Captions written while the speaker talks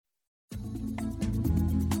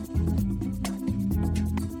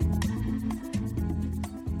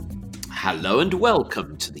Hello and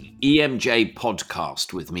welcome to the EMJ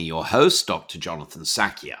podcast with me, your host, Dr. Jonathan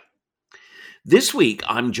Sackia. This week,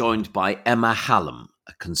 I'm joined by Emma Hallam,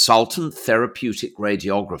 a consultant therapeutic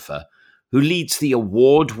radiographer who leads the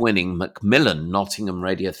award-winning Macmillan Nottingham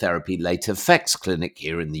Radiotherapy Late Effects Clinic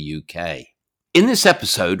here in the UK. In this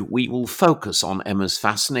episode, we will focus on Emma's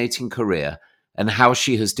fascinating career and how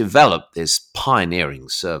she has developed this pioneering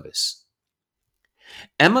service.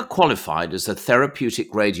 Emma qualified as a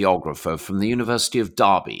therapeutic radiographer from the University of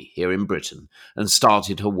Derby here in Britain and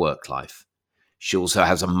started her work life. She also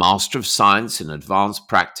has a Master of Science in Advanced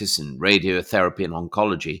Practice in Radiotherapy and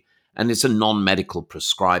Oncology and is a non-medical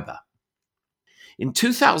prescriber. In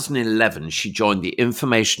 2011, she joined the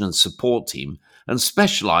Information and Support Team and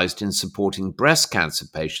specialized in supporting breast cancer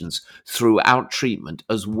patients throughout treatment,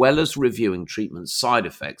 as well as reviewing treatment side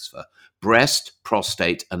effects for breast,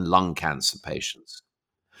 prostate, and lung cancer patients.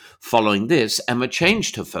 Following this, Emma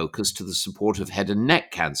changed her focus to the support of head and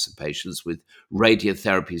neck cancer patients with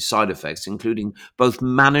radiotherapy side effects, including both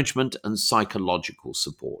management and psychological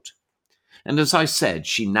support. And as I said,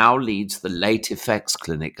 she now leads the Late Effects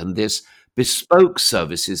Clinic, and this bespoke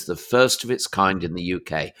service is the first of its kind in the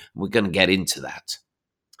UK. And we're going to get into that.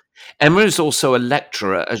 Emma is also a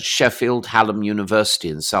lecturer at Sheffield Hallam University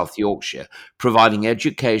in South Yorkshire, providing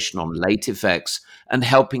education on late effects and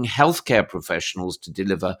helping healthcare professionals to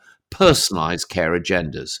deliver personalised care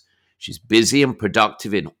agendas. She's busy and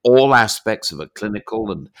productive in all aspects of her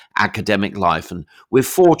clinical and academic life, and we're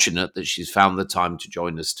fortunate that she's found the time to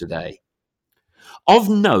join us today. Of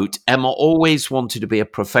note, Emma always wanted to be a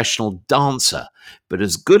professional dancer, but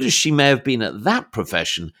as good as she may have been at that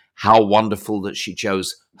profession, how wonderful that she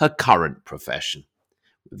chose her current profession.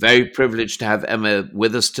 We're very privileged to have Emma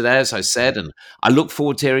with us today, as I said, and I look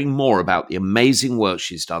forward to hearing more about the amazing work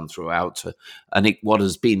she's done throughout and what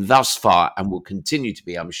has been thus far and will continue to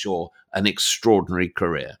be, I'm sure, an extraordinary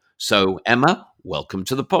career. So, Emma, welcome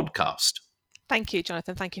to the podcast. Thank you,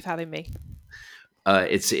 Jonathan. Thank you for having me.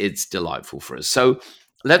 It's delightful for us. So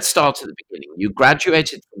let's start at the beginning. You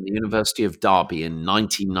graduated from the University of Derby in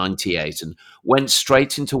 1998 and went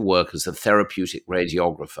straight into work as a therapeutic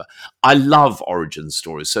radiographer. I love origin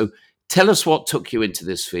stories. So tell us what took you into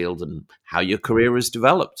this field and how your career has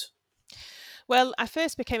developed. Well, I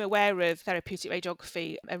first became aware of therapeutic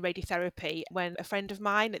radiography and radiotherapy when a friend of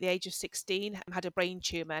mine at the age of 16 had a brain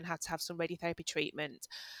tumour and had to have some radiotherapy treatment.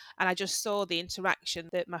 And I just saw the interaction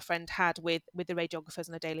that my friend had with the radiographers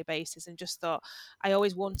on a daily basis and just thought I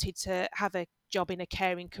always wanted to have a job in a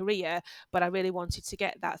caring career, but I really wanted to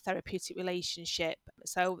get that therapeutic relationship.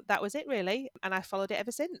 So that was it really. And I followed it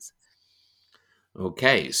ever since.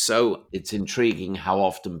 Okay, so it's intriguing how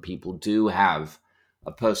often people do have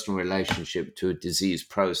a personal relationship to a disease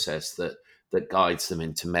process that guides them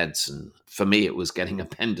into medicine. For me, it was getting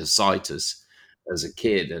appendicitis as a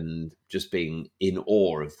kid and just being in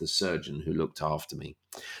awe of the surgeon who looked after me.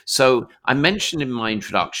 So I mentioned in my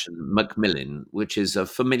introduction Macmillan, which is a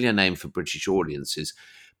familiar name for British audiences,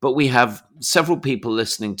 but we have several people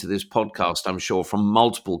listening to this podcast, I'm sure, from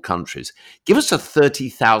multiple countries. Give us a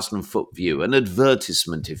 30,000 foot view, an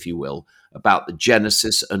advertisement, if you will, about the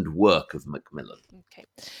genesis and work of Macmillan. Okay.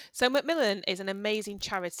 So Macmillan is an amazing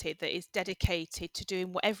charity that is dedicated to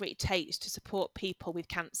doing whatever it takes to support people with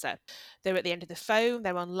cancer. They're at the end of the phone,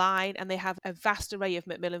 they're online, and they have a vast array of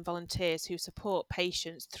Macmillan volunteers who support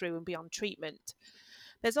patients through and beyond treatment.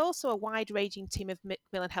 There's also a wide-ranging team of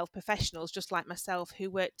Macmillan health professionals, just like myself, who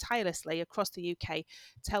work tirelessly across the UK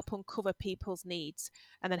to help uncover people's needs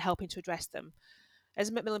and then helping to address them. As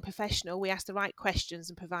a Macmillan professional, we ask the right questions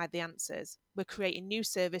and provide the answers. We're creating new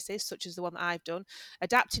services, such as the one that I've done,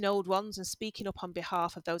 adapting old ones and speaking up on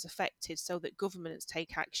behalf of those affected so that governments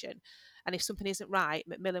take action. And if something isn't right,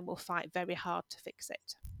 Macmillan will fight very hard to fix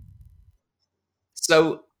it.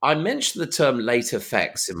 So I mentioned the term late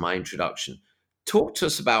effects in my introduction. Talk to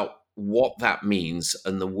us about what that means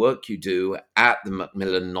and the work you do at the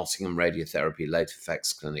Macmillan Nottingham Radiotherapy Late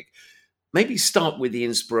Effects Clinic. Maybe start with the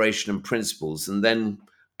inspiration and principles, and then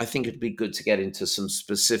I think it'd be good to get into some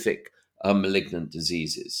specific malignant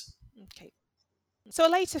diseases. Okay. So a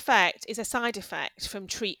late effect is a side effect from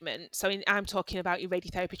treatment. So I'm talking about your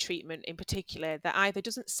radiotherapy treatment in particular that either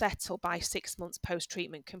doesn't settle by 6 months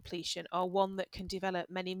post-treatment completion or one that can develop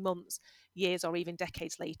many months, years or even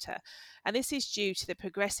decades later. And this is due to the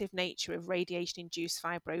progressive nature of radiation-induced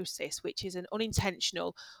fibrosis, which is an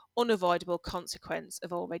unintentional, unavoidable consequence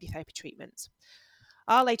of all radiotherapy treatments.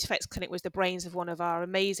 Our Late Effects Clinic was the brains of one of our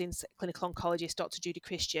amazing clinical oncologists, Dr. Judy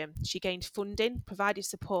Christian. She gained funding, provided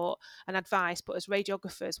support and advice, but as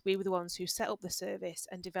radiographers, we were the ones who set up the service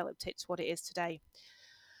and developed it to what it is today.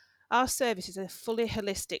 Our service is a fully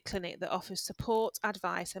holistic clinic that offers support,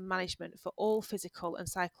 advice, and management for all physical and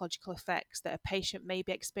psychological effects that a patient may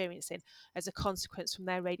be experiencing as a consequence from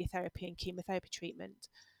their radiotherapy and chemotherapy treatment.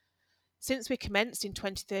 Since we commenced in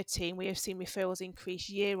 2013, we have seen referrals increase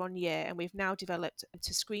year on year, and we've now developed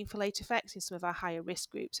to screen for late effects in some of our higher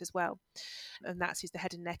risk groups as well. And that's the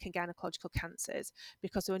head and neck and gynecological cancers,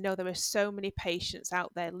 because we know there are so many patients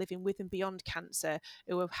out there living with and beyond cancer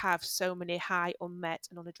who have so many high unmet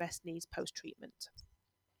and unaddressed needs post treatment.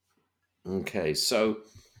 Okay, so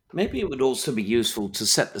maybe it would also be useful to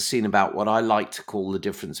set the scene about what I like to call the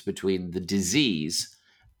difference between the disease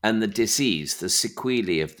and the disease, the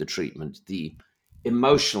sequelae of the treatment, the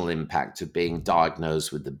emotional impact of being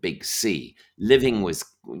diagnosed with the big C, living with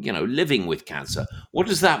cancer. What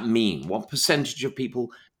does that mean? What percentage of people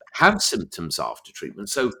have symptoms after treatment?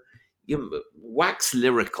 So wax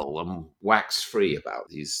lyrical and wax free about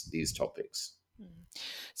these topics.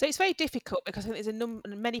 So it's very difficult because I think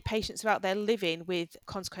there's many patients out there living with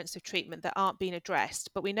consequences of treatment that aren't being addressed.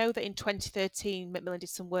 But we know that in 2013, Macmillan did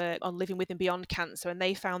some work on living with and beyond cancer, and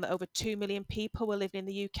they found that over 2 million people were living in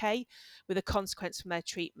the UK with a consequence from their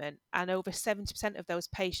treatment. And over 70% of those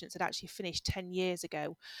patients had actually finished 10 years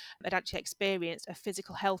ago, had actually experienced a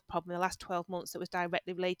physical health problem in the last 12 months that was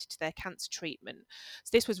directly related to their cancer treatment. So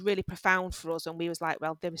this was really profound for us, and we was like,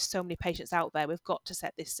 well, there are so many patients out there, we've got to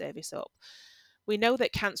set this service up. We know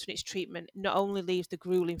that cancer and its treatment not only leaves the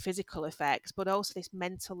grueling physical effects, but also this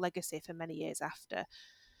mental legacy for many years after.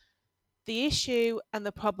 The issue and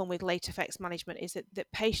the problem with late effects management is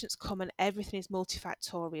that patients come and everything is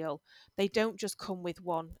multifactorial. They don't just come with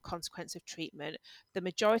one consequence of treatment. The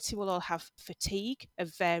majority will all have fatigue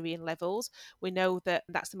of varying levels. We know that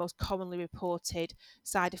that's the most commonly reported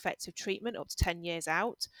side effects of treatment up to 10 years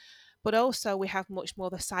out. But also, we have much more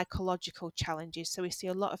the psychological challenges. So, we see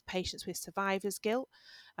a lot of patients with survivor's guilt,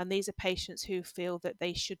 and these are patients who feel that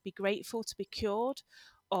they should be grateful to be cured,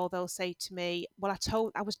 or they'll say to me, well,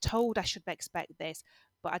 I was told I should expect this,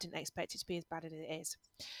 but I didn't expect it to be as bad as it is.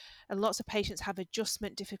 And lots of patients have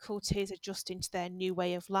adjustment difficulties adjusting to their new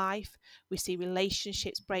way of life. We see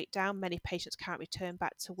relationships break down. Many patients can't return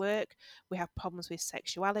back to work. We have problems with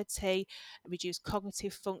sexuality, reduced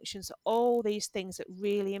cognitive functions, all these things that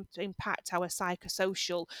really impact our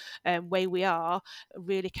psychosocial way we are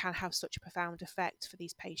really can have such a profound effect for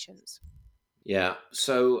these patients. Yeah.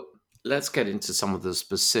 So let's get into some of the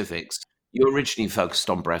specifics. You originally focused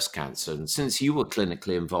on breast cancer, and since you were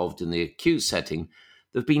clinically involved in the acute setting,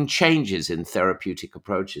 there have been changes in therapeutic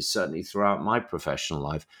approaches, certainly throughout my professional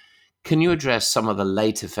life. Can you address some of the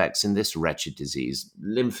late effects in this wretched disease,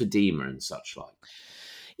 lymphedema and such like?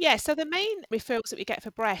 Yeah, so the main referrals that we get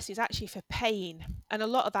for breast is actually for pain, and a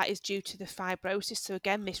lot of that is due to the fibrosis. So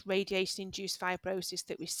again, this radiation-induced fibrosis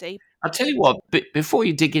that we see. I'll tell you what, before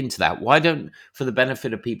you dig into that, why don't, for the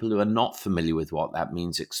benefit of people who are not familiar with what that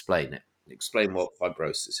means, explain it? Explain what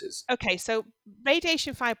fibrosis is. Okay, so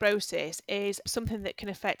radiation fibrosis is something that can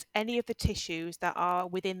affect any of the tissues that are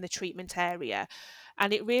within the treatment area.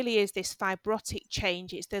 And it really is this fibrotic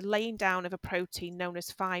change. It's the laying down of a protein known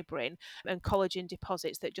as fibrin and collagen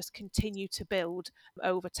deposits that just continue to build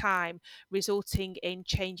over time, resulting in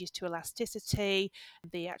changes to elasticity,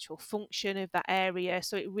 the actual function of that area.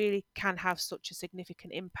 So it really can have such a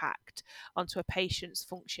significant impact onto a patient's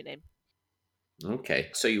functioning. Okay.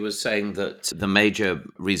 So you were saying that the major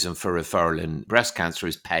reason for referral in breast cancer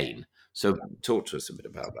is pain. So talk to us a bit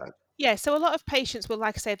about that. Yeah, so a lot of patients will,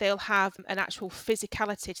 like I say, they'll have an actual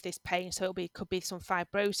physicality to this pain. So could be some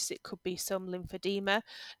fibrosis, it could be some lymphedema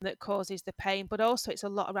that causes the pain, but also it's a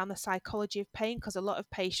lot around the psychology of pain because a lot of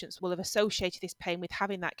patients will have associated this pain with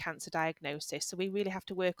having that cancer diagnosis. So we really have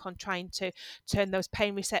to work on trying to turn those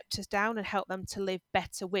pain receptors down and help them to live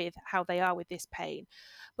better with how they are with this pain.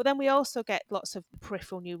 But then we also get lots of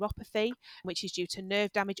peripheral neuropathy, which is due to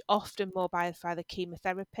nerve damage, often more by the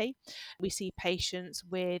chemotherapy. We see patients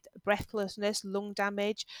with breathlessness, lung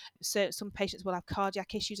damage. So some patients will have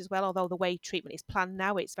cardiac issues as well, although the way treatment is planned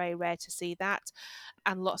now, it's very rare to see that.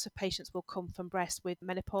 And lots of patients will come from breast with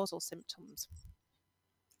menopausal symptoms.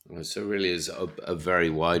 Well, so really is a very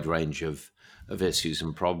wide range of issues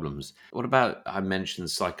and problems. What about, I mentioned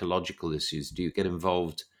psychological issues. Do you get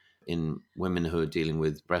involved in women who are dealing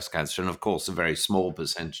with breast cancer? And of course, a very small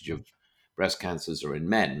percentage of breast cancers are in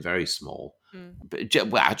men, very small. Mm.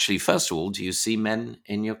 But well, actually, first of all, do you see men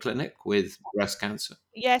in your clinic with breast cancer?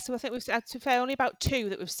 Yeah, so I think we've had to fair only about two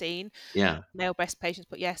that we've seen Yeah, male breast patients,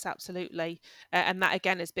 but yes, absolutely. And that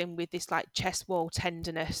again has been with this like chest wall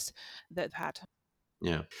tenderness that they've had.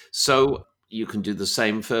 yeah. So you can do the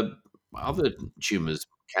same for other tumors,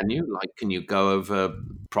 can you? Like, can you go over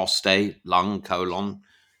prostate, lung, colon?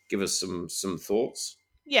 give us some thoughts?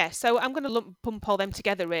 Yeah, so I'm going to pump all them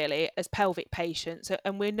together really as pelvic patients.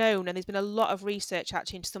 And we're known, and there's been a lot of research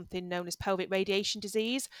actually into something known as pelvic radiation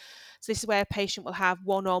disease. So this is where a patient will have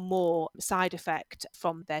one or more side effect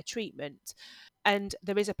from their treatment. And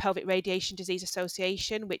there is a pelvic radiation disease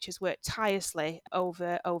association which has worked tirelessly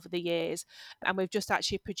over the years, and we've just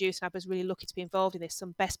actually produced, and I was really lucky to be involved in this,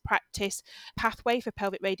 some best practice pathway for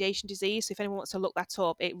pelvic radiation disease. So if anyone wants to look that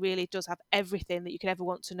up, it really does have everything that you could ever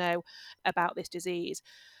want to know about this disease.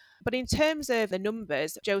 But in terms of the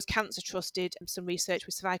numbers, Joe's Cancer Trust did some research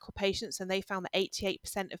with cervical patients, and they found that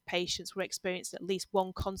 88% of patients were experiencing at least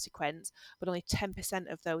one consequence, but only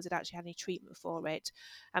 10% of those had actually had any treatment for it.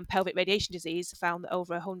 And pelvic radiation disease found that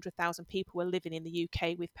over 100,000 people were living in the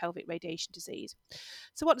UK with pelvic radiation disease.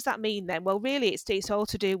 So what does that mean then? Well, really, it's all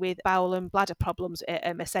to do with bowel and bladder problems,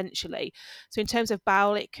 essentially. So in terms of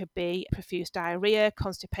bowel, it could be profuse diarrhea,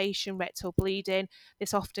 constipation, rectal bleeding.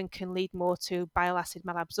 This often can lead more to bile acid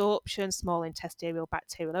malabsorption, small intestinal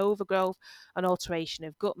bacterial overgrowth, an alteration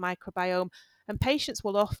of gut microbiome. And patients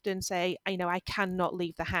will often say, I cannot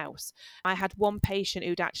leave the house. I had one patient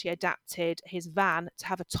who'd actually adapted his van to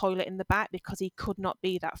have a toilet in the back because he could not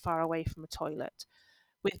be that far away from a toilet.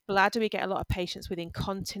 With bladder, we get a lot of patients with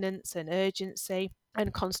incontinence and urgency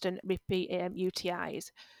and constant repeat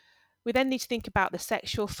UTIs. We then need to think about the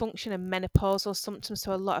sexual function and menopausal symptoms.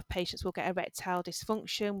 So a lot of patients will get erectile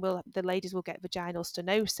dysfunction. The ladies will get vaginal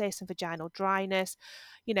stenosis and vaginal dryness.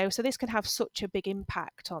 So this can have such a big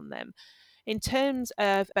impact on them. In terms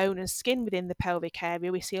of bone and skin within the pelvic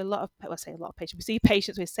area, we see patients. We see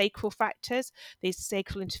patients with sacral fractures. These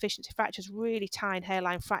sacral insufficiency fractures, really tiny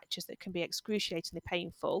hairline fractures that can be excruciatingly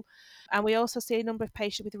painful. And we also see a number of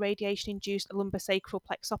patients with radiation-induced lumbosacral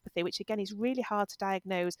plexopathy, which again is really hard to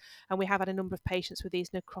diagnose. And we have had a number of patients with these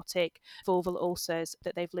necrotic vulval ulcers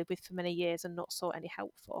that they've lived with for many years and not sought any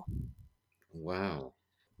help for. Wow.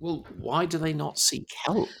 Well, why do they not seek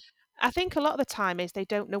help? I think a lot of the time is they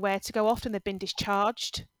don't know where to go. Often they've been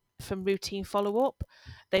discharged from routine follow-up.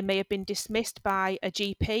 They may have been dismissed by a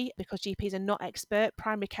GP because GPs are not expert.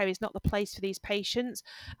 Primary care is not the place for these patients,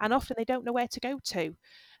 and often they don't know where to go to.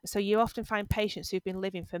 So you often find patients who've been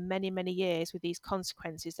living for many, many years with these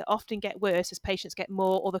consequences that often get worse as patients get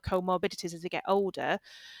more other comorbidities as they get older.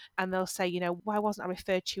 And they'll say, why wasn't I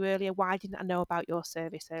referred to you earlier? Why didn't I know about your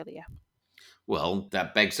service earlier? Well,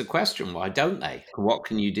 that begs the question, why don't they? What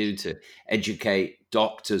can you do to educate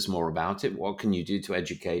doctors more about it? What can you do to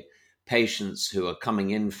educate patients who are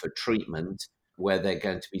coming in for treatment where they're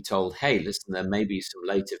going to be told, hey, listen, there may be some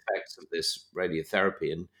late effects of this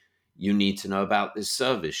radiotherapy and you need to know about this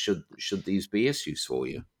service should these be issues for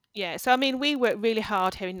you? Yeah, so I mean, we work really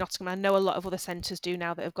hard here in Nottingham. I know a lot of other centres do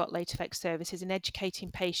now that have got late effect services in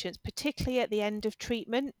educating patients, particularly at the end of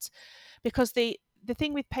treatment, because the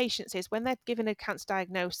thing with patients is when they're given a cancer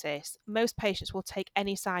diagnosis, most patients will take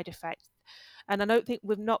any side effect. And I don't think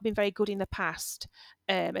we've not been very good in the past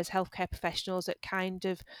as healthcare professionals at kind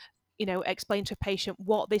of explain to a patient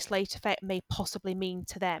what this late effect may possibly mean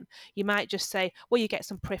to them. You might just say, well, you get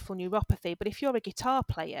some peripheral neuropathy, but if you're a guitar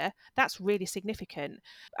player, that's really significant.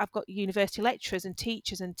 I've got university lecturers and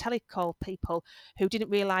teachers and telecall people who didn't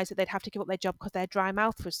realise that they'd have to give up their job because their dry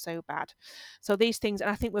mouth was so bad. So these things, and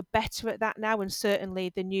I think we're better at that now, and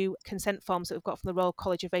certainly the new consent forms that we've got from the Royal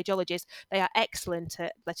College of Radiologists, they are excellent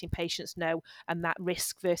at letting patients know and that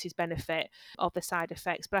risk versus benefit of the side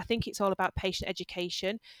effects. But I think it's all about patient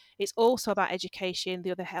education. It's also about education,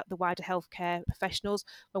 the wider healthcare professionals.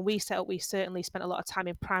 When we set up, we certainly spent a lot of time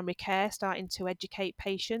in primary care starting to educate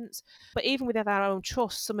patients. But even within our own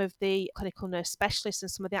trust, some of the clinical nurse specialists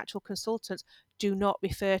and some of the actual consultants do not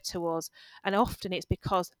refer to us. And often it's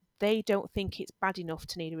because they don't think it's bad enough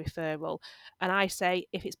to need a referral. And I say,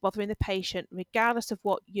 if it's bothering the patient, regardless of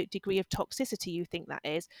what degree of toxicity you think that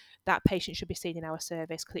is, that patient should be seen in our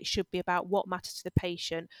service, because it should be about what matters to the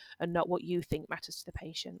patient and not what you think matters to the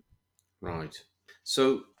patient. Right.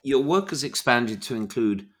 So your work has expanded to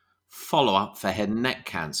include follow-up for head and neck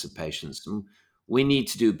cancer patients. And we need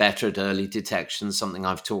to do better at early detection, something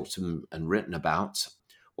I've talked to and written about.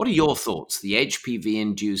 What are your thoughts? The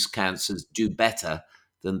HPV-induced cancers do better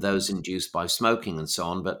than those induced by smoking and so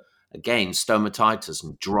on. But again, stomatitis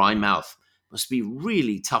and dry mouth must be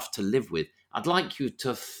really tough to live with. I'd like you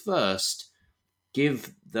to first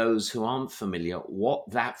give those who aren't familiar what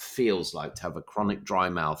that feels like to have a chronic dry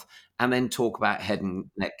mouth, and then talk about head and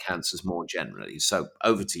neck cancers more generally. So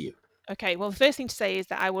over to you. Okay, well, the first thing to say is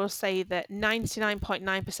that I will say that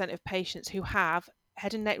 99.9% of patients who have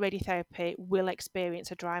head and neck radiotherapy will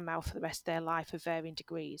experience a dry mouth for the rest of their life of varying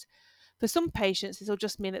degrees. For some patients, this will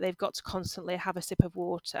just mean that they've got to constantly have a sip of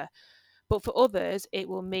water. But for others, it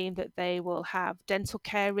will mean that they will have dental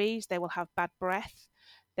caries, they will have bad breath,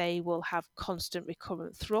 they will have constant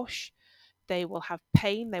recurrent thrush, they will have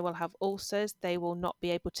pain, they will have ulcers, they will not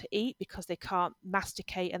be able to eat because they can't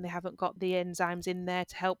masticate and they haven't got the enzymes in there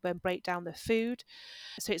to help them break down the food.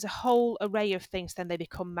 So it's a whole array of things. Then they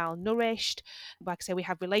become malnourished. Like I say, we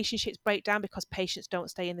have relationships break down because patients don't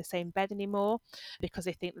stay in the same bed anymore because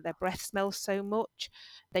they think that their breath smells so much.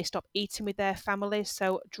 They stop eating with their families.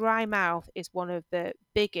 So dry mouth is one of the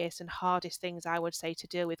biggest and hardest things I would say to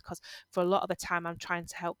deal with, because for a lot of the time I'm trying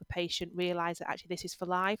to help the patient realize that actually this is for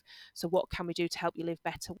life. So what can we do to help you live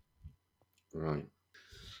better? Right.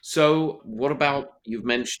 So, what about, you've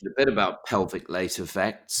mentioned a bit about pelvic late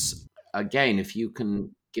effects. Again, if you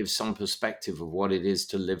can give some perspective of what it is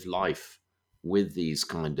to live life with these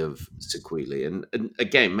kind of sequelae, and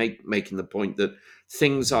again, making the point that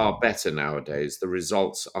things are better nowadays, the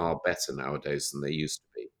results are better nowadays than they used to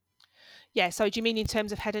be. Yeah, so do you mean in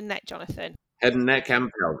terms of head and neck, Jonathan? Head and neck and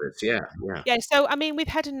pelvis, yeah, yeah. Yeah, so I mean, with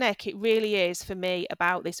head and neck, it really is for me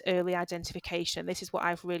about this early identification. This is what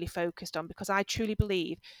I've really focused on, because I truly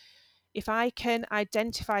believe if I can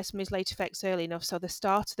identify some of these late effects early enough, so the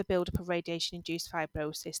start of the buildup of radiation induced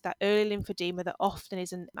fibrosis, that early lymphedema that often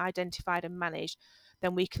isn't identified and managed,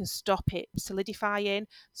 then we can stop it solidifying,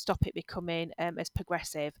 stop it becoming as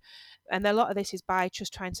progressive. And a lot of this is by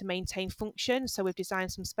just trying to maintain function. So we've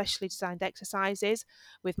designed some specially designed exercises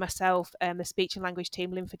with myself, the speech and language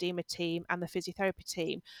team, lymphedema team, and the physiotherapy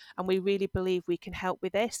team. And we really believe we can help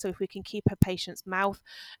with this. So if we can keep a patient's mouth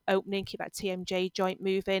opening, keep that TMJ joint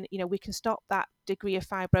moving, we can stop that degree of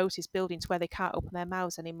fibrosis building to where they can't open their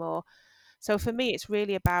mouths anymore. So for me, it's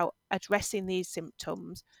really about addressing these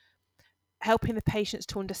symptoms, helping the patients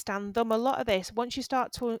to understand them. A lot of this, once you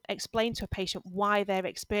start to explain to a patient why they're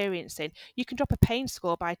experiencing, you can drop a pain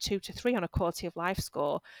score by 2 to 3 on a quality of life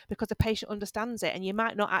score because the patient understands it, and you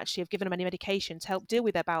might not actually have given them any medication to help deal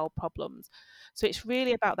with their bowel problems. So it's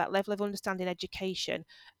really about that level of understanding, education,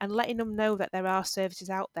 and letting them know that there are services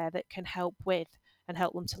out there that can help with and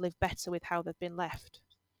help them to live better with how they've been left.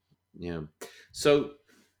 Yeah. So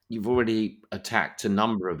you've already attacked a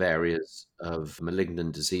number of areas of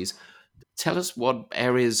malignant disease. Tell us what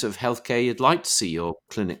areas of healthcare you'd like to see your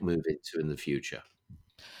clinic move into in the future.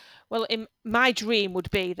 Well, in my dream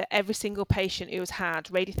would be that every single patient who has had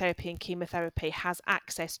radiotherapy and chemotherapy has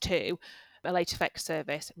access to a late effects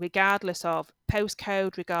service, regardless of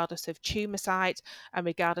postcode, regardless of tumour site, and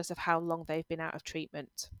regardless of how long they've been out of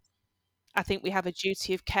treatment. I think we have a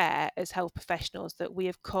duty of care as health professionals that we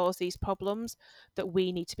have caused these problems, that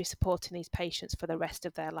we need to be supporting these patients for the rest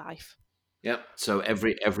of their life. Yep. So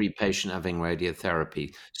every patient having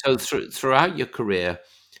radiotherapy. So throughout your career,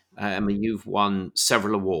 I mean, you've won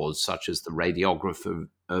several awards, such as the Radiographer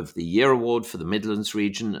of the Year Award for the Midlands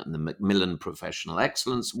region and the Macmillan Professional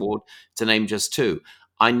Excellence Award, to name just two.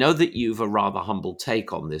 I know that you've a rather humble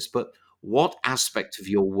take on this, but what aspect of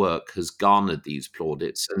your work has garnered these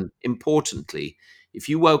plaudits? And importantly, if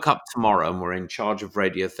you woke up tomorrow and were in charge of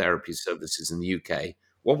radiotherapy services in the UK,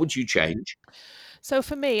 what would you change? So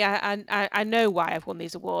for me, I know why I've won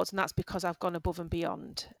these awards, and that's because I've gone above and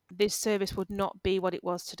beyond. This service would not be what it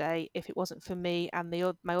was today if it wasn't for me and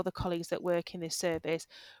my other colleagues that work in this service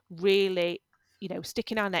really,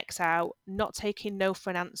 sticking our necks out, not taking no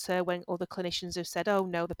for an answer when other clinicians have said, oh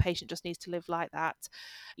no, the patient just needs to live like that,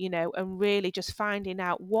 and really just finding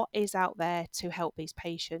out what is out there to help these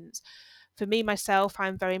patients. For me, myself,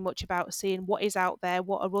 I'm very much about seeing what is out there,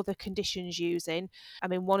 what are other conditions using. I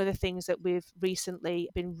mean, one of the things that we've recently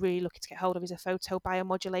been really looking to get hold of is a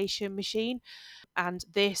photobiomodulation machine. And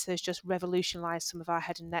this has just revolutionized some of our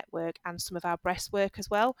head and neck work and some of our breast work as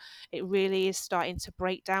well. It really is starting to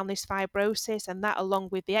break down this fibrosis, and that, along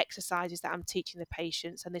with the exercises that I'm teaching the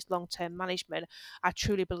patients and this long-term management, I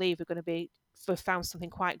truly believe we've found something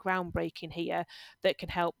quite groundbreaking here that can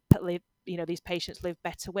help these patients live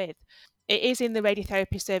better with. It is in the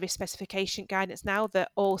radiotherapy service specification guidance now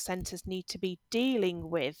that all centres need to be dealing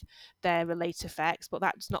with their late effects, but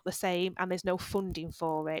that's not the same, and there's no funding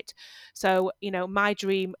for it. So, my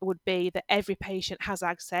dream would be that every patient has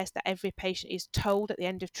access, that every patient is told at the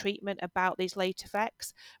end of treatment about these late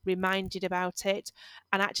effects, reminded about it,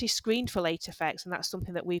 and actually screened for late effects. And that's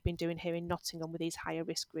something that we've been doing here in Nottingham with these higher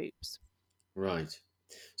risk groups. Right.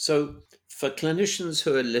 So, for clinicians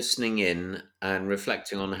who are listening in and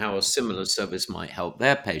reflecting on how a similar service might help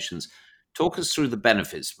their patients, talk us through the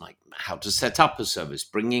benefits, like how to set up a service,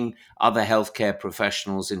 bringing other healthcare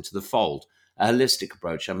professionals into the fold, a holistic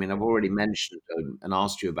approach. I mean, I've already mentioned and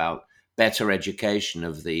asked you about better education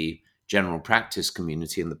of the general practice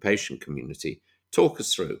community and the patient community. Talk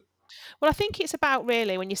us through. Well, I think it's about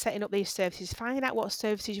really when you're setting up these services, finding out what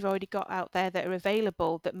services you've already got out there that are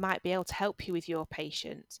available that might be able to help you with your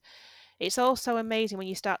patients. It's also amazing when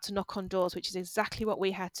you start to knock on doors, which is exactly what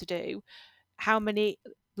we had to do, how many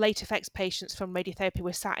late effects patients from radiotherapy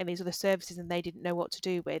were sat in these other services and they didn't know what to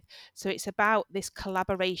do with. So it's about this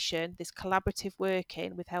collaboration, this collaborative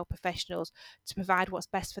working with health professionals to provide what's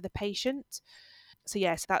best for the patient. So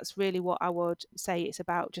yes, that's really what I would say. It's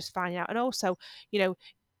about just finding out. And also, you know,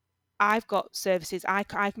 I've got services. I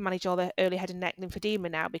manage all the early head and neck lymphedema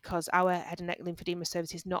now because our head and neck lymphedema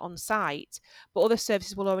service is not on site, but other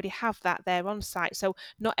services will already have that there on site. So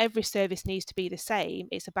not every service needs to be the same.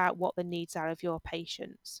 It's about what the needs are of your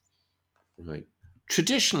patients. Right.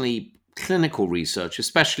 Traditionally, clinical research,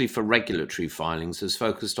 especially for regulatory filings, has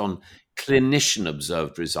focused on clinician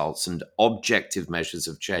observed results and objective measures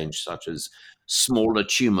of change, such as smaller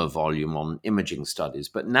tumor volume on imaging studies.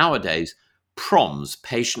 But nowadays, PROMs,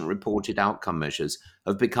 patient reported outcome measures,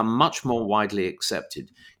 have become much more widely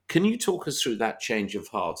accepted. Can you talk us through that change of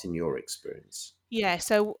heart in your experience? Yeah,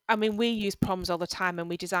 so I mean, we use proms all the time and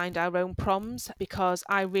we designed our own proms because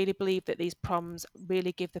I really believe that these proms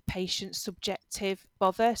really give the patient subjective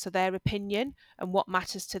bother, so their opinion and what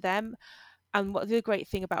matters to them. And what the other great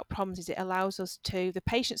thing about proms is it allows us to, the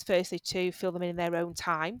patients firstly, to fill them in their own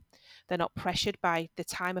time. They're not pressured by the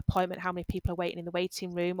time appointment, how many people are waiting in the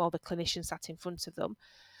waiting room or the clinician sat in front of them.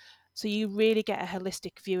 So you really get a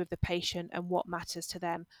holistic view of the patient and what matters to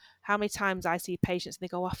them. How many times I see patients and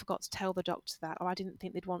they go, oh, I forgot to tell the doctor that, or I didn't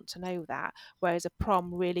think they'd want to know that. Whereas a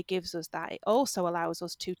prom really gives us that. It also allows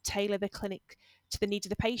us to tailor the clinic to the needs of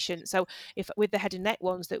the patient. So if with the head and neck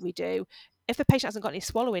ones that we do, if the patient hasn't got any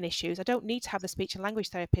swallowing issues, I don't need to have the speech and language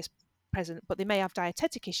therapist present, but they may have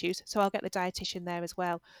dietetic issues, so I'll get the dietitian there as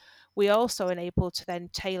well. We also are able to then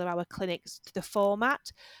tailor our clinics to the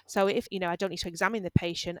format. So if I don't need to examine the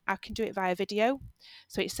patient, I can do it via video.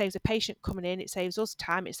 So it saves the patient coming in, it saves us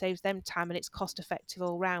time, it saves them time, and it's cost effective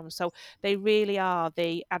all round. So they really are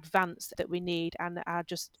the advance that we need, and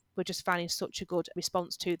we're just finding such a good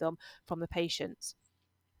response to them from the patients.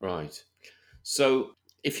 Right. So,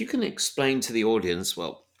 if you can explain to the audience,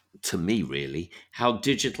 well, to me really, how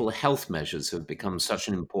digital health measures have become such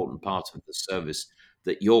an important part of the service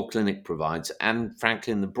that your clinic provides, and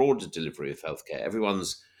frankly, in the broader delivery of healthcare.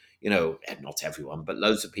 Everyone's, not everyone, but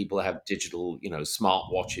loads of people have digital, smart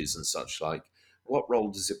watches and such like. What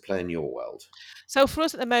role does it play in your world? So for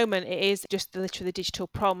us at the moment, it is just literally the digital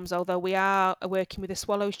proms. Although we are working with the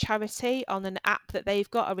Swallows charity on an app that they've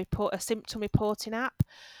got, a symptom reporting app.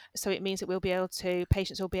 So it means that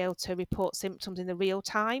patients will be able to report symptoms in the real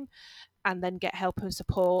time and then get help and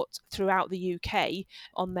support throughout the UK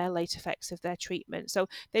on their late effects of their treatment. So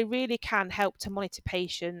they really can help to monitor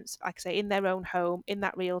patients, like I say, in their own home, in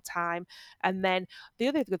that real time. And then the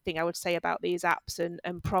other good thing I would say about these apps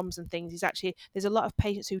and proms and things is actually there's a lot of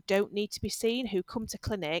patients who don't need to be seen, who come to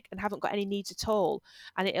clinic and haven't got any needs at all.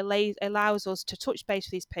 And it allows us to touch base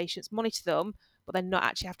with these patients, monitor them, but then not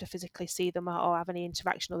actually have to physically see them or have any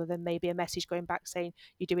interaction other than maybe a message going back saying,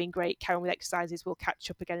 you're doing great, carry on with exercises, we'll catch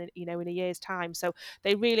up again in a year's time. So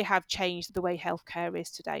they really have changed the way healthcare is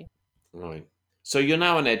today. Right. So you're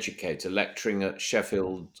now an educator lecturing at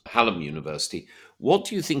Sheffield Hallam University. What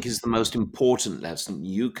do you think is the most important lesson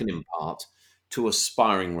you can impart to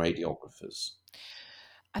aspiring radiographers?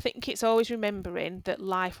 I think it's always remembering that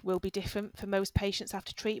life will be different for most patients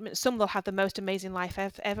after treatment. Some will have the most amazing life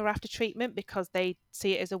ever after treatment because they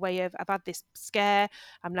see it as a way of, I've had this scare,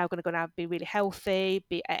 I'm now going to go and be really healthy,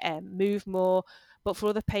 move more. But for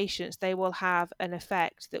other patients, they will have an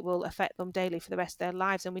effect that will affect them daily for the rest of their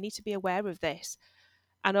lives. And we need to be aware of this.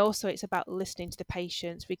 And also, it's about listening to the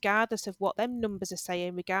patients, regardless of what them numbers are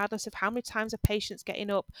saying, regardless of how many times a patient's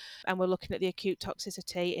getting up and we're looking at the acute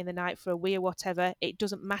toxicity in the night for a wee or whatever. It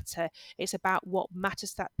doesn't matter. It's about what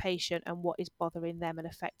matters to that patient and what is bothering them and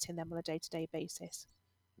affecting them on a day to day basis.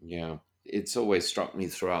 Yeah, it's always struck me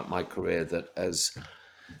throughout my career that as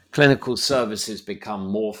clinical services become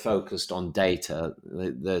more focused on data,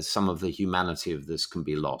 there's some of the humanity of this can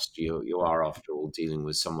be lost. You are, after all, dealing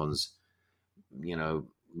with someone's,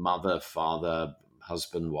 mother, father,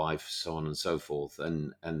 husband, wife, so on and so forth,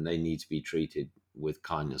 and they need to be treated with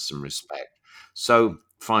kindness and respect. So,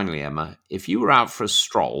 finally, Emma, if you were out for a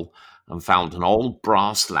stroll and found an old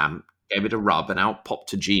brass lamp, gave it a rub, and out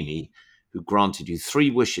popped a genie who granted you three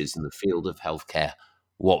wishes in the field of healthcare,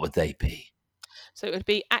 what would they be? So it would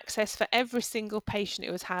be access for every single patient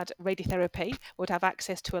who has had radiotherapy would have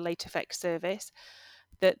access to a late effects service.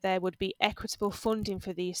 that there would be equitable funding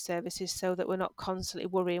for these services so that we're not constantly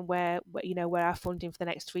worrying where our funding for the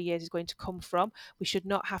next 3 years is going to come from. We should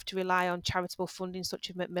not have to rely on charitable funding such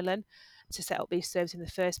as Macmillan to set up these services in the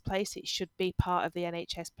first place. It should be part of the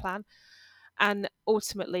NHS plan. And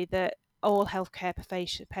ultimately, that all healthcare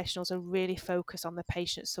professionals are really focused on the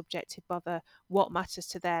patient's subjective bother, what matters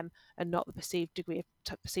to them, and not the perceived degree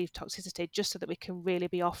of perceived toxicity, just so that we can really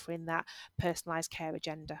be offering that personalised care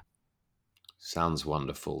agenda. Sounds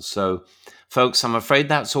wonderful. So, folks, I'm afraid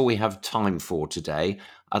that's all we have time for today.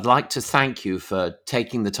 I'd like to thank you for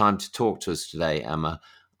taking the time to talk to us today, Emma.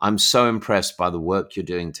 I'm so impressed by the work you're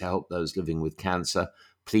doing to help those living with cancer.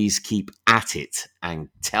 Please keep at it and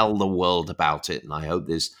tell the world about it. And I hope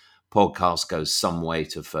this podcast goes some way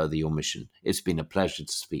to further your mission. It's been a pleasure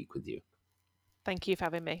to speak with you. Thank you for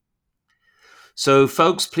having me. So,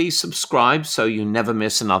 folks, please subscribe so you never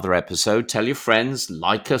miss another episode. Tell your friends,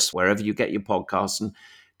 like us wherever you get your podcasts, and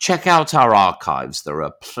check out our archives. There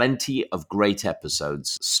are plenty of great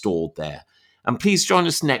episodes stored there. And please join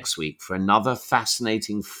us next week for another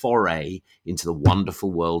fascinating foray into the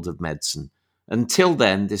wonderful world of medicine. Until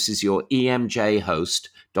then, this is your EMJ host,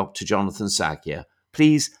 Dr. Jonathan Sakya.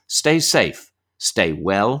 Please stay safe, stay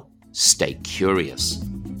well, stay curious.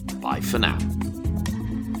 Bye for now.